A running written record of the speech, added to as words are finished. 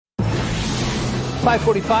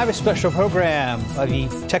5:45, a special program of the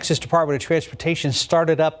Texas Department of Transportation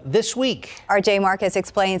started up this week. RJ Marcus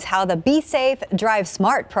explains how the Be Safe, Drive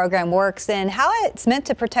Smart program works and how it's meant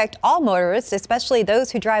to protect all motorists, especially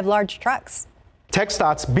those who drive large trucks.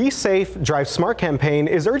 TXDOT's Be Safe, Drive Smart campaign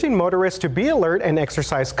is urging motorists to be alert and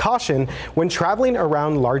exercise caution when traveling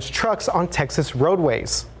around large trucks on Texas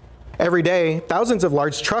roadways. Every day, thousands of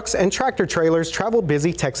large trucks and tractor trailers travel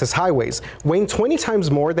busy Texas highways, weighing 20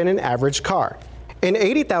 times more than an average car. An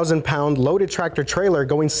 80,000-pound loaded tractor trailer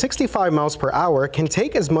going 65 miles per hour can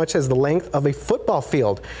take as much as the length of a football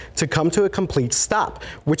field to come to a complete stop,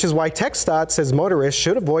 which is why TXDOT says motorists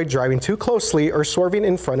should avoid driving too closely or swerving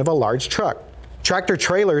in front of a large truck. Tractor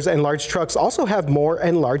trailers and large trucks also have more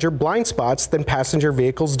and larger blind spots than passenger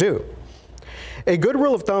vehicles do. A good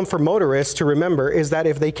rule of thumb for motorists to remember is that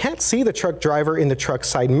if they can't see the truck driver in the truck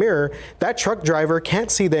side mirror, that truck driver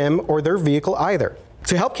can't see them or their vehicle either.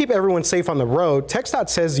 To help keep everyone safe on the road, TXDOT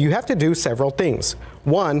says you have to do several things.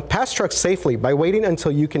 1, pass trucks safely by waiting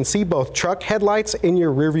until you can see both truck headlights in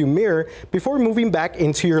your rearview mirror before moving back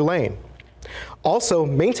into your lane. Also,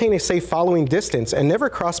 maintain a safe following distance and never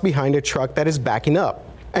cross behind a truck that is backing up.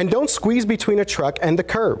 And don't squeeze between a truck and the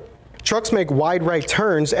curb. Trucks make wide right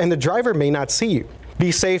turns and the driver may not see you.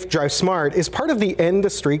 Be Safe, Drive Smart is part of the End the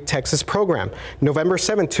Streak Texas program. November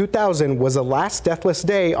 7, 2000 was the last deathless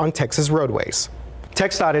day on Texas roadways.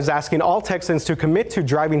 TXDOT is asking all Texans to commit to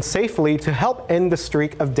driving safely to help end the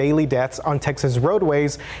streak of daily deaths on Texas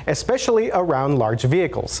roadways, especially around large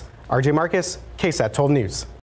vehicles. RJ Marcus, KSAT 12 News.